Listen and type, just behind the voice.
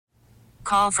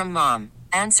call from mom.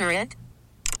 Answer it.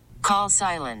 Call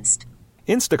silenced.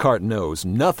 Instacart knows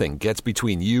nothing gets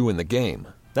between you and the game.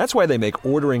 That's why they make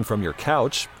ordering from your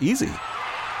couch easy.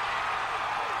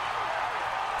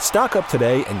 Stock up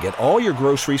today and get all your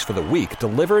groceries for the week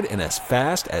delivered in as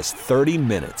fast as 30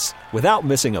 minutes without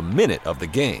missing a minute of the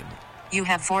game. You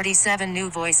have 47 new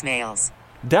voicemails.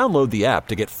 Download the app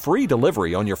to get free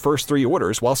delivery on your first 3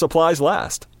 orders while supplies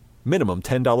last. Minimum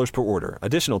 $10 per order.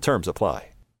 Additional terms apply.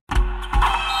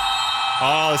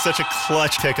 Oh, such a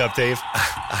clutch pickup, Dave.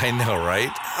 I know,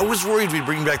 right? I was worried we'd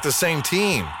bring back the same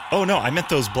team. Oh, no, I meant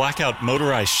those blackout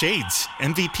motorized shades.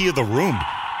 MVP of the room.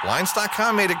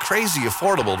 Blinds.com made it crazy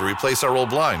affordable to replace our old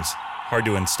blinds. Hard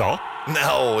to install?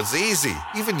 No, it's easy.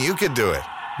 Even you could do it.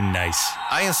 Nice.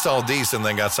 I installed these and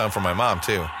then got some for my mom,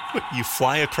 too. What, you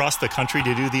fly across the country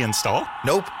to do the install?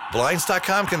 Nope.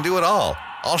 Blinds.com can do it all.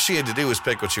 All she had to do was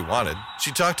pick what she wanted.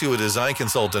 She talked to a design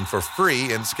consultant for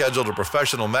free and scheduled a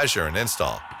professional measure and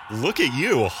install. Look at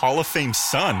you, Hall of Fame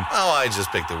son. Oh, I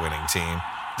just picked the winning team.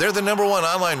 They're the #1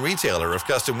 online retailer of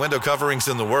custom window coverings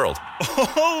in the world.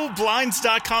 Oh,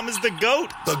 Blinds.com is the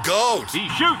GOAT. The GOAT! He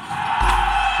shoots.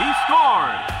 He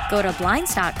scores. Go to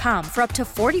Blinds.com for up to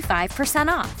 45%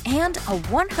 off and a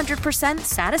 100%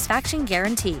 satisfaction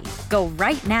guarantee. Go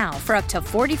right now for up to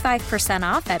 45%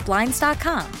 off at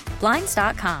Blinds.com.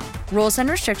 Blinds.com. Rules and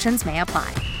restrictions may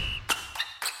apply.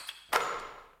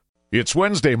 It's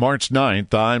Wednesday, March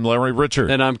 9th. I'm Larry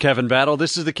Richard. And I'm Kevin Battle.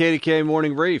 This is the KDKA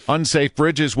Morning Brief. Unsafe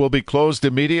bridges will be closed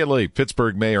immediately.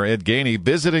 Pittsburgh Mayor Ed Gainey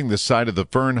visiting the site of the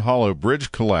Fern Hollow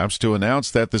Bridge collapse to announce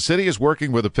that the city is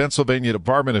working with the Pennsylvania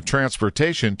Department of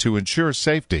Transportation to ensure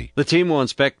safety. The team will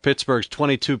inspect Pittsburgh's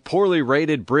 22 poorly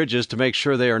rated bridges to make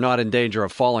sure they are not in danger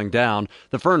of falling down.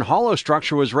 The Fern Hollow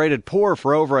structure was rated poor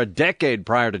for over a decade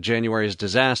prior to January's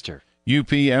disaster.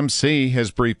 UPMC has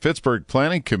briefed Pittsburgh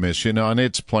Planning Commission on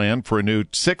its plan for a new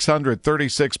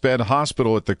 636-bed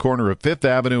hospital at the corner of 5th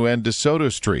Avenue and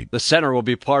DeSoto Street. The center will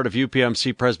be part of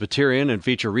UPMC Presbyterian and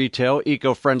feature retail,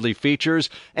 eco-friendly features,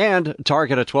 and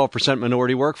target a 12%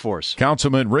 minority workforce.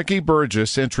 Councilman Ricky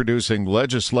Burgess introducing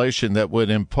legislation that would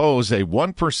impose a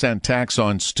 1% tax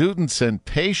on students and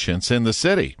patients in the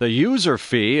city. The user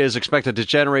fee is expected to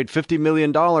generate $50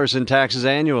 million in taxes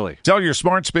annually. Tell your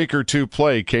smart speaker to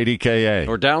play KDKA.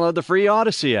 Or download the free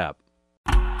Odyssey app.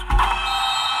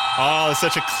 Oh,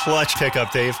 such a clutch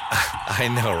pickup, Dave.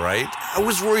 I know, right? I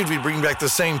was worried we'd bring back the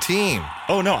same team.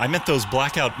 Oh, no, I meant those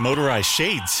blackout motorized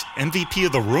shades. MVP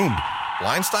of the room.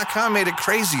 Blinds.com made it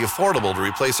crazy affordable to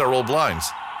replace our old blinds.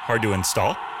 Hard to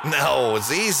install? No,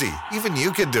 it's easy. Even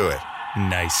you could do it.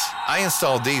 Nice. I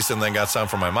installed these and then got some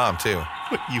for my mom, too.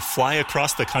 What, you fly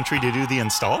across the country to do the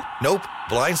install? Nope.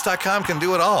 Blinds.com can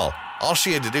do it all. All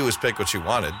she had to do was pick what she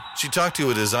wanted. She talked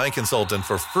to a design consultant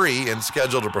for free and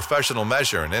scheduled a professional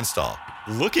measure and install.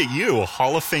 Look at you,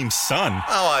 Hall of Fame son.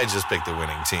 Oh, I just picked the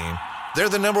winning team. They're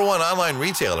the #1 online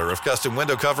retailer of custom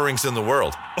window coverings in the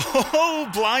world. Oh,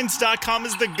 Blinds.com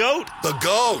is the GOAT. The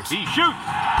GOAT! He shoots.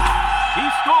 He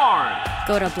scores.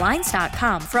 Go to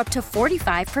Blinds.com for up to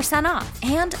 45% off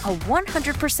and a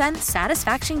 100%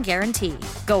 satisfaction guarantee.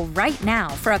 Go right now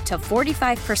for up to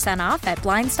 45% off at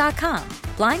Blinds.com.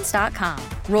 Blinds.com.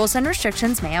 Rules and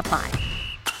restrictions may apply.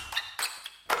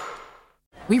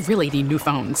 We really need new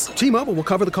phones. T-Mobile will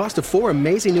cover the cost of 4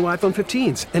 amazing new iPhone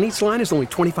 15s, and each line is only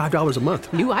 $25 a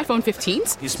month. New iPhone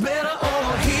 15s? It's better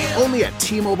over here. Only at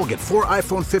T-Mobile, get 4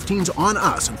 iPhone 15s on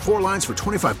us and 4 lines for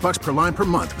 $25 per line per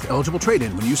month with eligible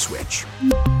trade-in when you switch.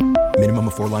 Minimum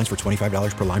of 4 lines for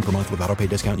 $25 per line per month with auto-pay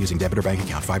discount using debit or bank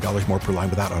account. $5 more per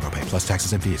line without auto-pay, plus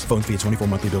taxes and fees. Phone fee at 24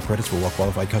 monthly bill credits for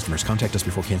well-qualified customers. Contact us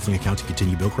before canceling account to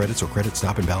continue bill credits or credit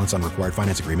stop and balance on required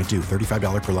finance agreement due.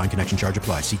 $35 per line connection charge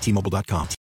applies. See T-Mobile.com.